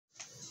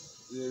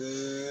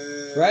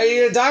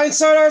Ready to die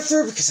inside,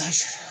 Arthur? Because I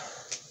should.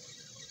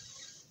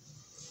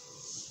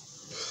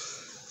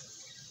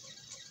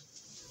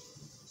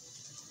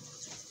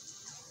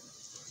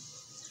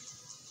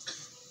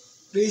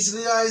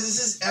 Basically, guys, this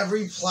is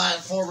every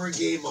platformer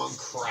game on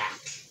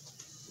crack.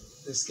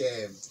 This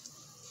game.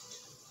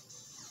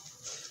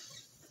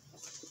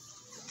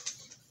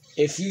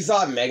 If you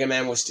thought Mega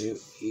Man was too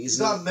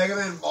easy... You thought Mega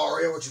Man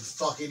Mario was too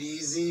fucking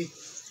easy?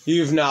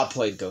 You've not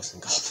played Ghosts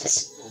and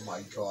Goblins. Oh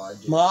my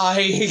god. Dude.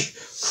 My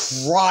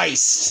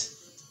Christ.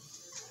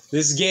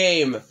 This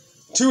game.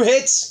 2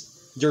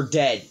 hits, you're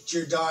dead.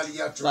 You're done.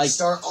 You have to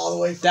restart all the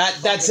way from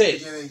that's the it.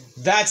 beginning.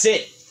 That's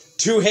it.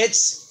 2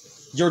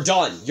 hits, you're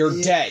done.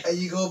 You're dead. And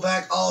you go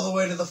back all the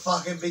way to the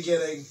fucking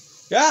beginning.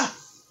 Yeah.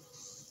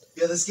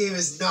 Yeah, this game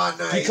is not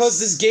nice. Because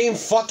this game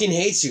fucking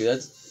hates you.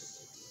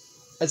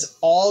 That's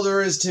all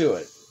there is to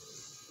it.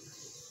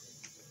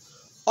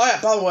 Oh yeah,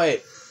 by the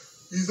way.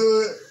 You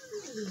thought...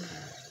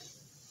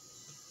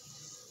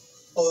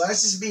 Oh,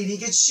 that's just mean. He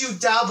can shoot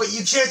down, but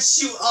you can't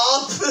shoot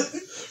up?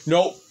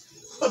 Nope.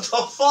 What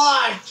the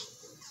fuck?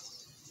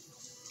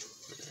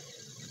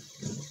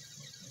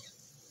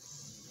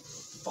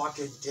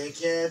 Fucking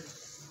dickhead.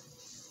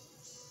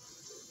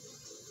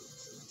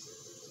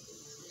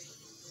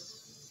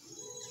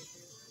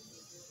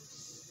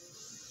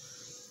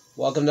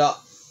 Welcome to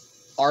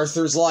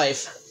Arthur's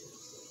life.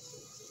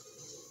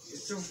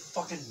 It's so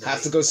fucking nice.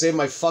 Have to go save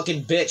my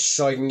fucking bitch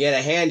so I can get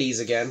a handies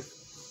again.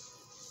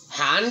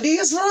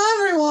 Handies for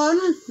everyone!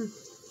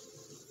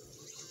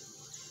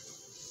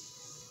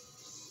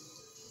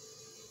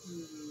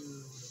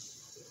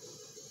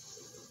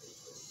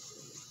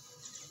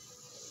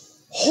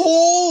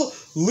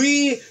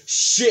 Holy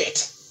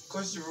shit!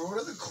 Question, what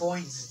do the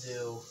coins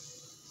do?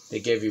 They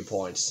give you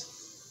points.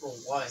 For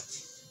what?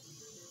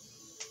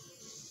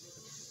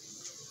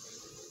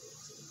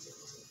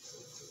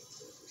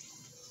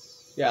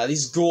 Yeah,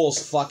 these ghouls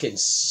fucking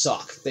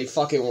suck. They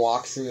fucking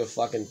walk through the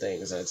fucking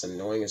things and it's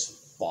annoying as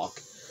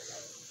fuck.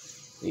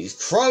 These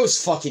crows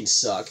fucking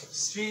suck.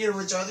 Speaking of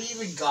which, are there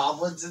even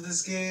goblins in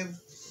this game?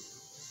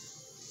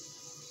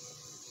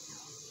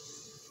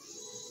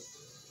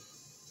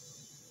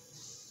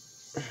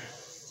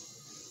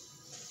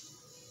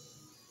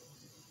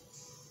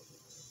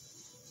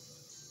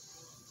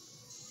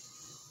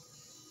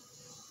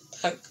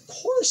 Of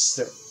course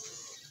there.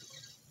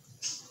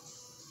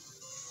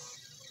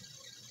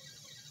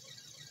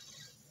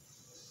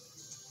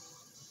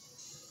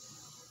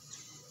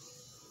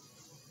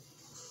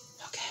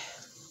 Okay.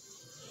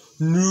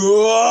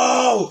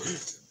 No!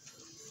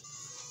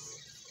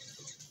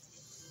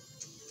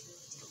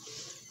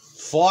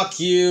 Fuck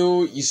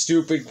you, you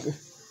stupid.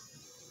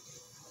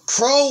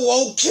 Crow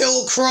won't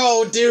kill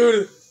Crow,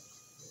 dude!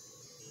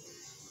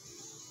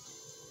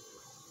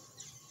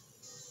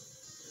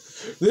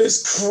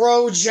 This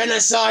crow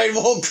genocide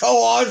won't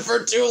go on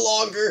for too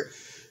longer.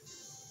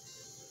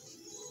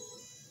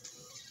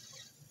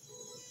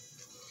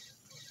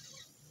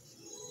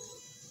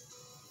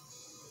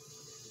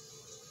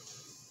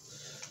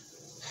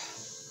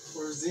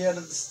 Where's the end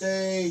of the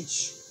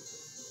stage?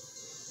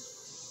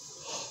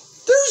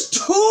 There's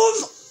 2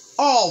 of...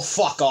 Oh,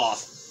 fuck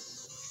off.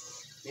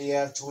 You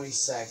have 20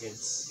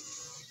 seconds.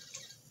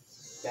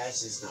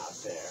 That's just not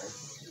fair.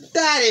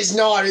 That is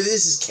not...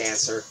 This is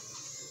cancer.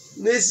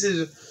 This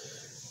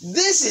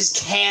is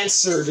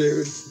cancer,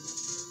 dude.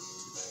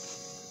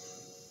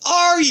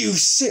 Are you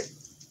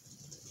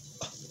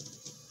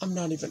I'm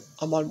not even...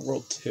 I'm on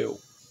World 2. You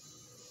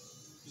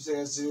say I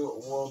have to do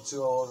World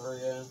 2 all over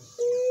again?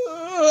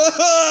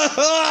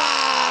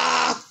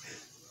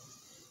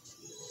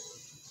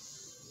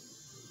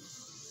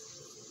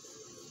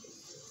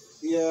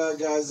 Yeah,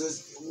 guys,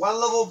 there's one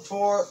level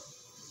per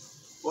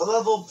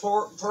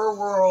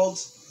world.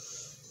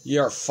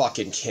 You're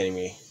fucking kidding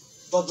me.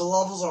 But the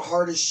levels are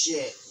hard as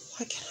shit.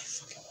 Why can't I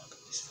fucking walk up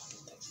these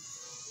fucking things?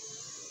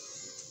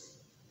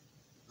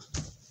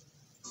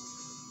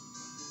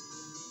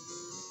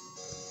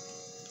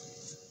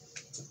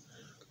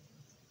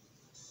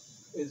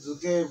 It's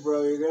okay,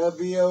 bro. You're gonna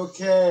be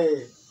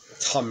okay.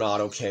 I'm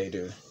not okay,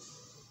 dude.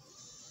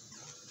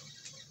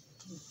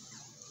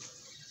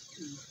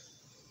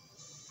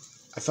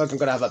 I feel like I'm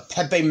gonna have a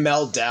Pepe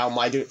meltdown,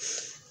 my dude.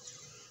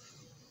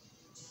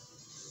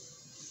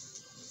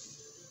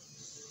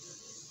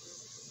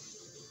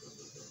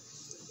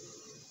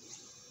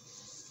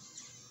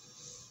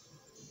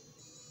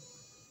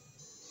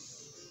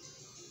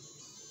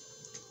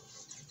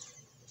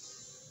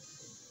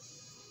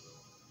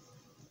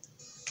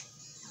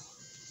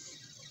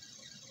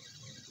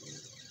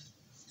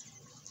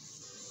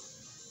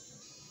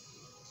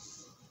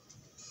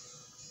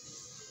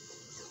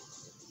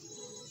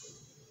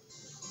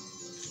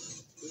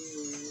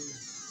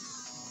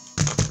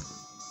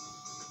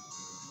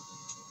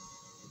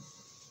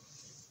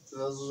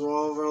 Those are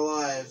all of our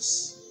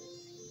lives.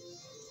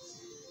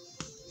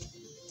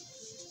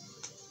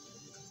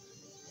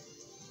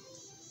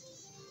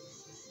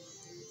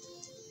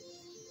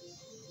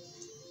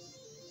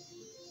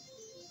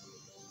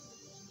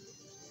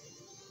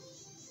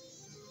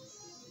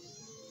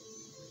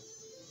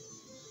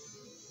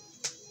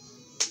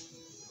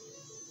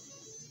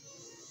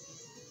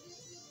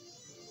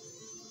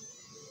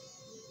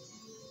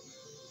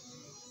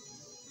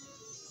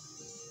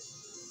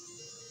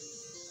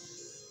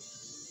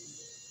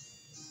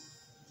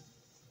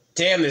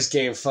 Damn, this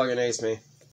game fucking hates me.